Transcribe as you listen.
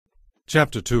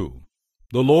Chapter 2.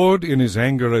 The Lord in his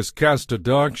anger has cast a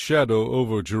dark shadow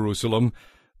over Jerusalem.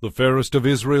 The fairest of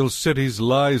Israel's cities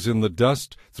lies in the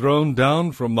dust, thrown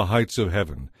down from the heights of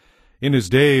heaven. In his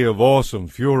day of awesome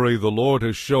fury the Lord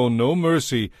has shown no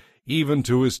mercy even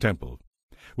to his temple.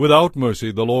 Without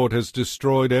mercy the Lord has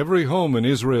destroyed every home in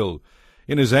Israel.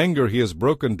 In his anger he has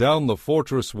broken down the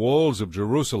fortress walls of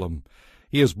Jerusalem.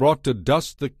 He has brought to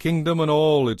dust the kingdom and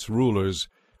all its rulers.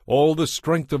 All the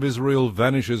strength of Israel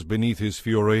vanishes beneath his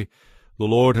fury. The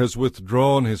Lord has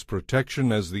withdrawn his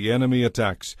protection as the enemy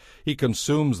attacks. He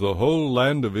consumes the whole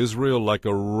land of Israel like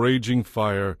a raging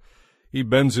fire. He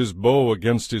bends his bow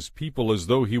against his people as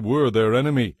though he were their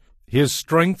enemy. His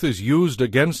strength is used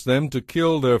against them to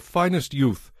kill their finest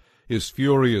youth. His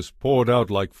fury is poured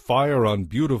out like fire on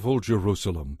beautiful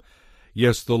Jerusalem.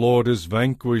 Yes, the Lord has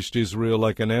vanquished Israel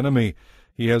like an enemy.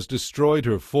 He has destroyed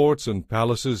her forts and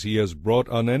palaces. He has brought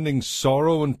unending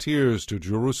sorrow and tears to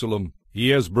Jerusalem. He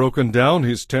has broken down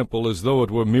his temple as though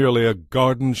it were merely a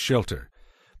garden shelter.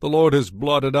 The Lord has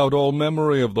blotted out all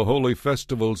memory of the holy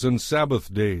festivals and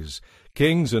Sabbath days.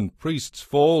 Kings and priests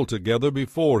fall together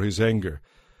before his anger.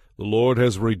 The Lord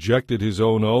has rejected his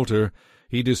own altar.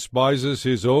 He despises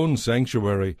his own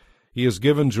sanctuary. He has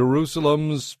given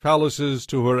Jerusalem's palaces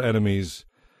to her enemies.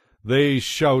 They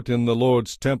shout in the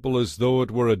Lord's temple as though it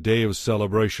were a day of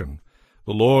celebration.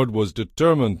 The Lord was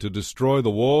determined to destroy the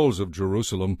walls of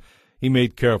Jerusalem. He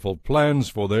made careful plans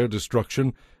for their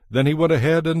destruction. Then he went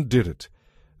ahead and did it.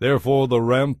 Therefore the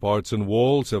ramparts and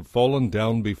walls have fallen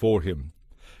down before him.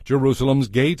 Jerusalem's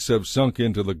gates have sunk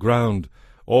into the ground.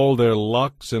 All their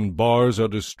locks and bars are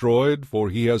destroyed, for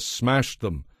he has smashed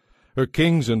them. Her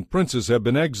kings and princes have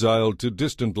been exiled to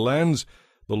distant lands.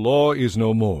 The law is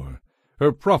no more.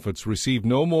 Her prophets receive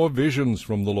no more visions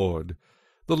from the Lord.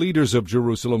 The leaders of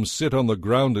Jerusalem sit on the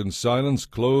ground in silence,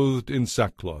 clothed in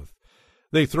sackcloth.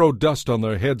 They throw dust on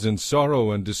their heads in sorrow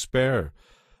and despair.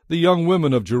 The young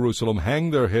women of Jerusalem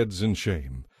hang their heads in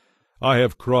shame. I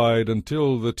have cried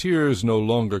until the tears no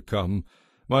longer come.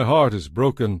 My heart is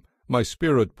broken, my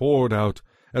spirit poured out,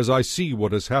 as I see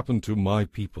what has happened to my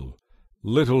people.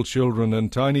 Little children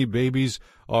and tiny babies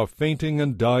are fainting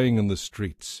and dying in the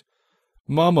streets.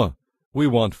 "Mama, we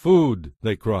want food,"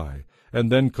 they cry, and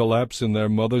then collapse in their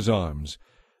mother's arms.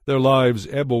 Their lives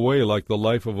ebb away like the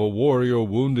life of a warrior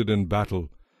wounded in battle.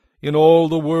 In all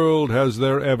the world has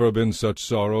there ever been such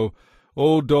sorrow?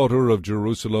 O daughter of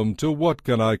Jerusalem, to what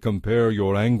can I compare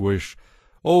your anguish?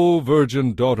 O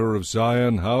virgin daughter of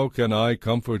Zion, how can I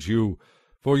comfort you?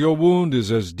 For your wound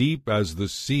is as deep as the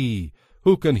sea.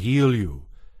 Who can heal you?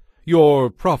 Your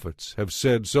prophets have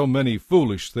said so many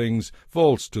foolish things,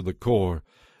 false to the core.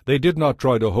 They did not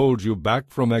try to hold you back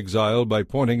from exile by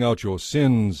pointing out your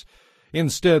sins.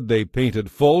 Instead, they painted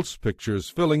false pictures,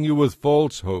 filling you with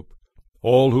false hope.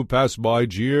 All who pass by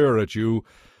jeer at you.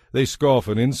 They scoff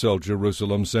and insult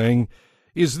Jerusalem, saying,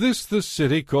 "Is this the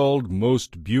city called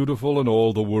most beautiful in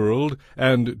all the world,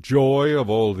 and joy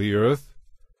of all the earth?"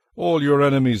 All your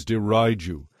enemies deride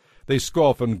you. They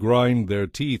scoff and grind their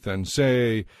teeth and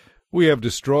say, "We have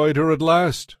destroyed her at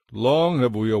last. Long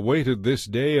have we awaited this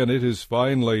day, and it is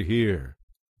finally here."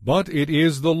 But it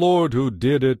is the Lord who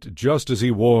did it, just as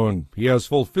he warned. He has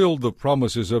fulfilled the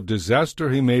promises of disaster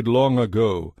he made long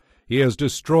ago. He has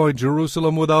destroyed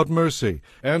Jerusalem without mercy,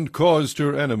 and caused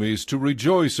her enemies to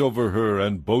rejoice over her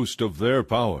and boast of their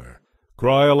power.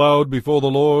 Cry aloud before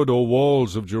the Lord, O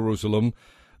walls of Jerusalem.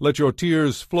 Let your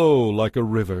tears flow like a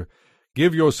river.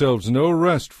 Give yourselves no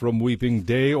rest from weeping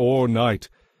day or night.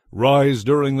 Rise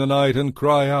during the night and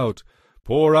cry out.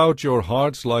 Pour out your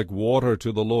hearts like water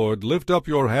to the Lord. Lift up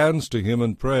your hands to him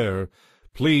in prayer.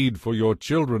 Plead for your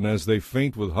children as they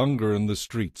faint with hunger in the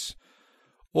streets.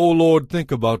 O Lord,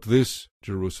 think about this,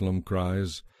 Jerusalem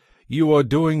cries. You are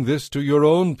doing this to your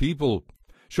own people.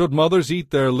 Should mothers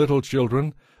eat their little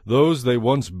children, those they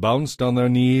once bounced on their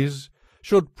knees?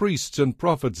 Should priests and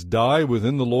prophets die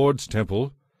within the Lord's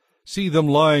temple? See them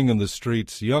lying in the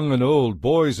streets, young and old,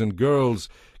 boys and girls,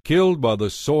 killed by the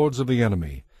swords of the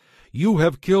enemy. You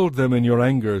have killed them in your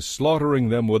anger, slaughtering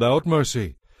them without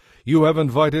mercy. You have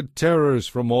invited terrors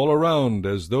from all around,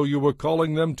 as though you were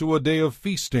calling them to a day of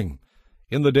feasting.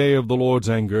 In the day of the Lord's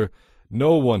anger,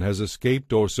 no one has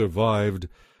escaped or survived.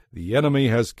 The enemy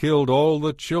has killed all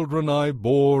the children I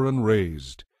bore and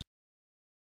raised.